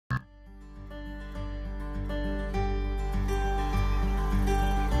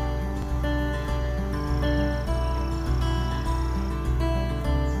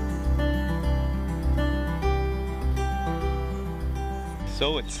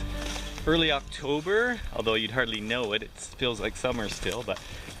So it's early October, although you'd hardly know it. It feels like summer still, but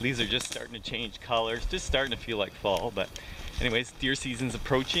leaves are just starting to change colors, just starting to feel like fall. But anyways, deer season's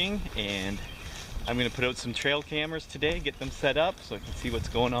approaching, and I'm gonna put out some trail cameras today, get them set up so I can see what's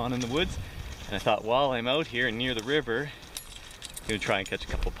going on in the woods. And I thought while I'm out here near the river, I'm gonna try and catch a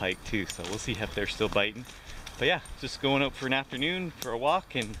couple pike too, so we'll see if they're still biting. But yeah, just going out for an afternoon for a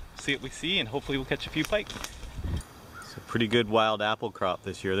walk and see what we see, and hopefully we'll catch a few pike. So pretty good wild apple crop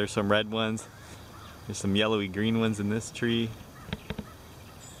this year. There's some red ones, there's some yellowy green ones in this tree.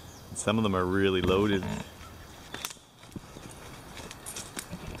 And some of them are really loaded.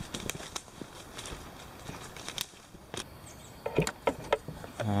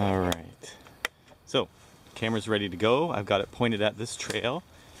 All right, so camera's ready to go. I've got it pointed at this trail.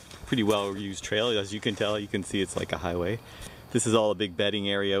 Pretty well used trail, as you can tell. You can see it's like a highway. This is all a big bedding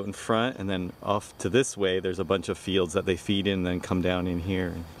area out in front, and then off to this way there's a bunch of fields that they feed in and then come down in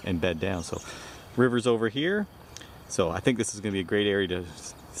here and bed down. So river's over here. So I think this is going to be a great area to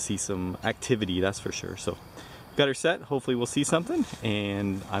see some activity, that's for sure. So got her set. Hopefully we'll see something,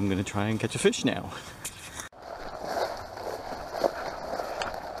 and I'm going to try and catch a fish now.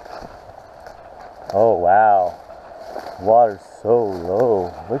 Oh wow, water's so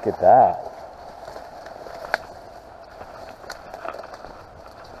low. Look at that.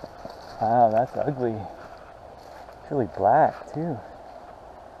 Wow, that's ugly. It's really black too.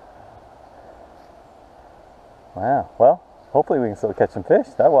 Wow, well, hopefully we can still catch some fish.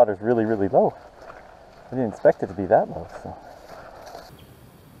 That water's really, really low. I didn't expect it to be that low, so.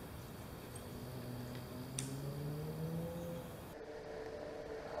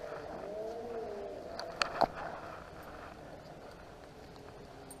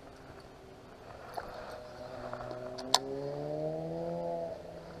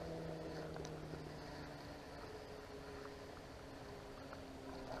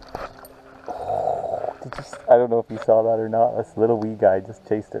 I don't know if you saw that or not. This little wee guy just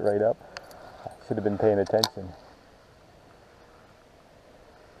chased it right up. I should have been paying attention.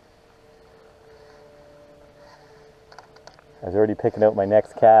 I was already picking out my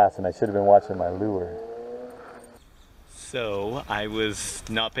next cast, and I should have been watching my lure. So I was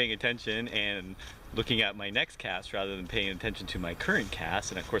not paying attention and looking at my next cast rather than paying attention to my current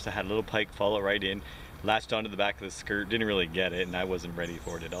cast. And of course I had a little pike follow right in, latched onto the back of the skirt, didn't really get it, and I wasn't ready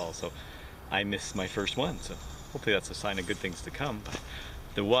for it at all. So I missed my first one, so hopefully that's a sign of good things to come. But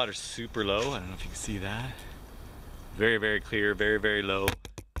the water's super low. I don't know if you can see that. Very, very clear, very, very low.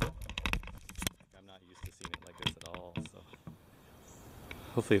 I'm not used to seeing it like this at all, so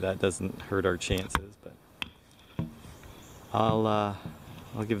hopefully that doesn't hurt our chances. But I'll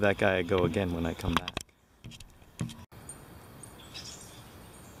give that guy a go again when I come back.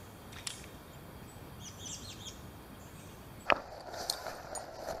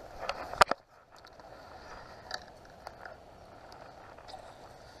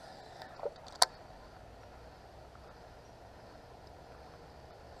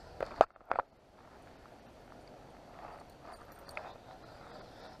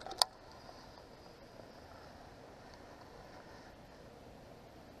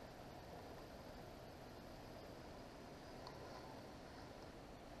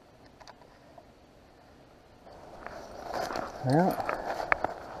 Well,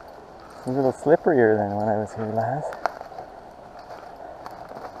 a little slipperier than when I was here last.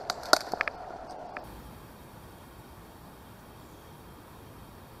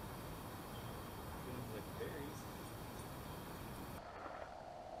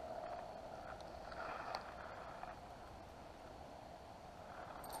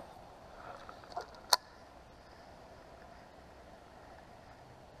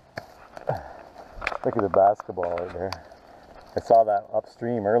 Look at the basketball right there. I saw that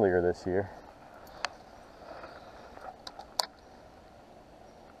upstream earlier this year.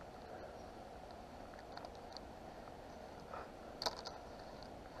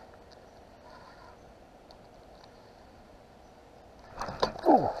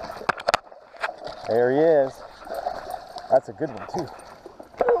 Ooh. There he is. That's a good one too.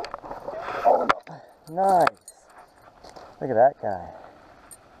 Oh, nice. Look at that guy.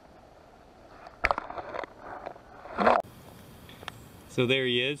 So there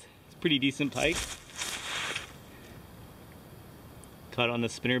he is. It's a pretty decent pike. Caught on the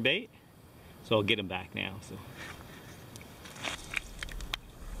spinner bait. So I'll get him back now. So.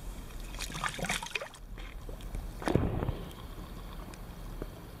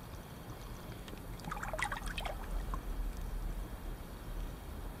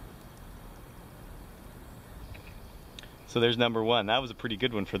 So there's number one. That was a pretty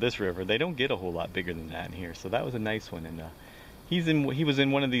good one for this river. They don't get a whole lot bigger than that in here. So that was a nice one. And he was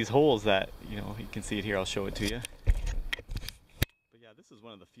in one of these holes that, you know, you can see it here. I'll show it to you. But yeah, this is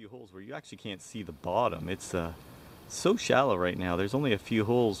one of the few holes where you actually can't see the bottom. It's so shallow right now. There's only a few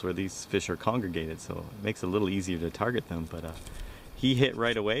holes where these fish are congregated, so it makes it a little easier to target them. But he hit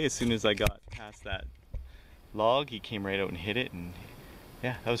right away as soon as I got past that log. He came right out and hit it, and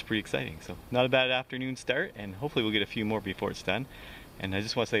yeah, that was pretty exciting. So not a bad afternoon start, and hopefully we'll get a few more before it's done. And I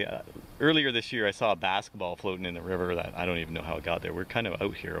just want to say, earlier this year I saw a basketball floating in the river that I don't even know how it got there. We're kind of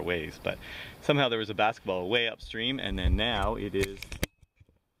out here a ways, but somehow there was a basketball way upstream, and then now it is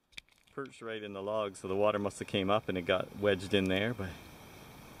perched right in the log, so the water must have came up and it got wedged in there. But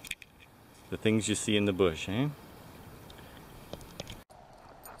the things you see in the bush, eh?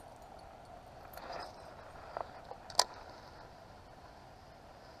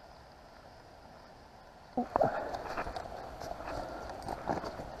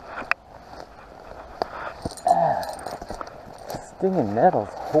 Stinging nettle's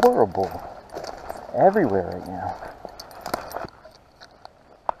horrible. It's everywhere right now.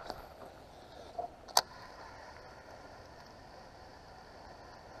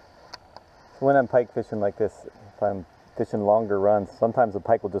 So when I'm pike fishing like this, if I'm fishing longer runs, sometimes the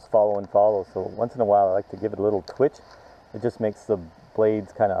pike will just follow and follow. So once in a while I like to give it a little twitch. It just makes the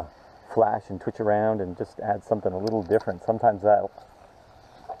blades kind of flash and twitch around and just add something a little different. Sometimes that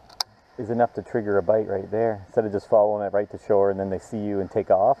is enough to trigger a bite right there. Instead of just following it right to shore and then they see you and take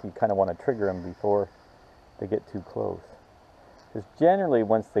off, you kind of want to trigger them before they get too close. Because generally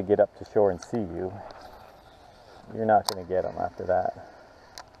once they get up to shore and see you, you're not going to get them after that.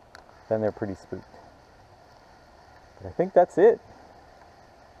 Then they're pretty spooked. But I think that's it.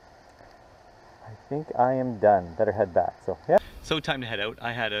 I think I am done. Better head back. So yeah. So time to head out.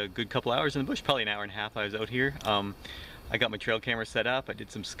 I had a good couple hours in the bush, probably an hour and a half I was out here. I got my trail camera set up. I did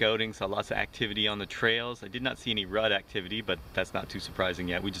some scouting, saw lots of activity on the trails. I did not see any rut activity, but that's not too surprising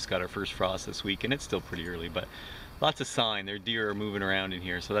yet. We just got our first frost this week and it's still pretty early, but lots of sign. Their deer are moving around in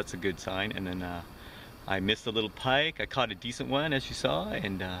here, so that's a good sign. And then I missed a little pike. I caught a decent one, as you saw,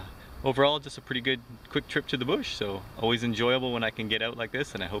 and overall just a pretty good quick trip to the bush. So always enjoyable when I can get out like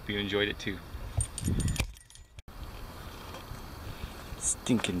this, and I hope you enjoyed it too.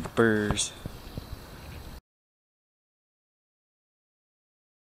 Stinking burrs.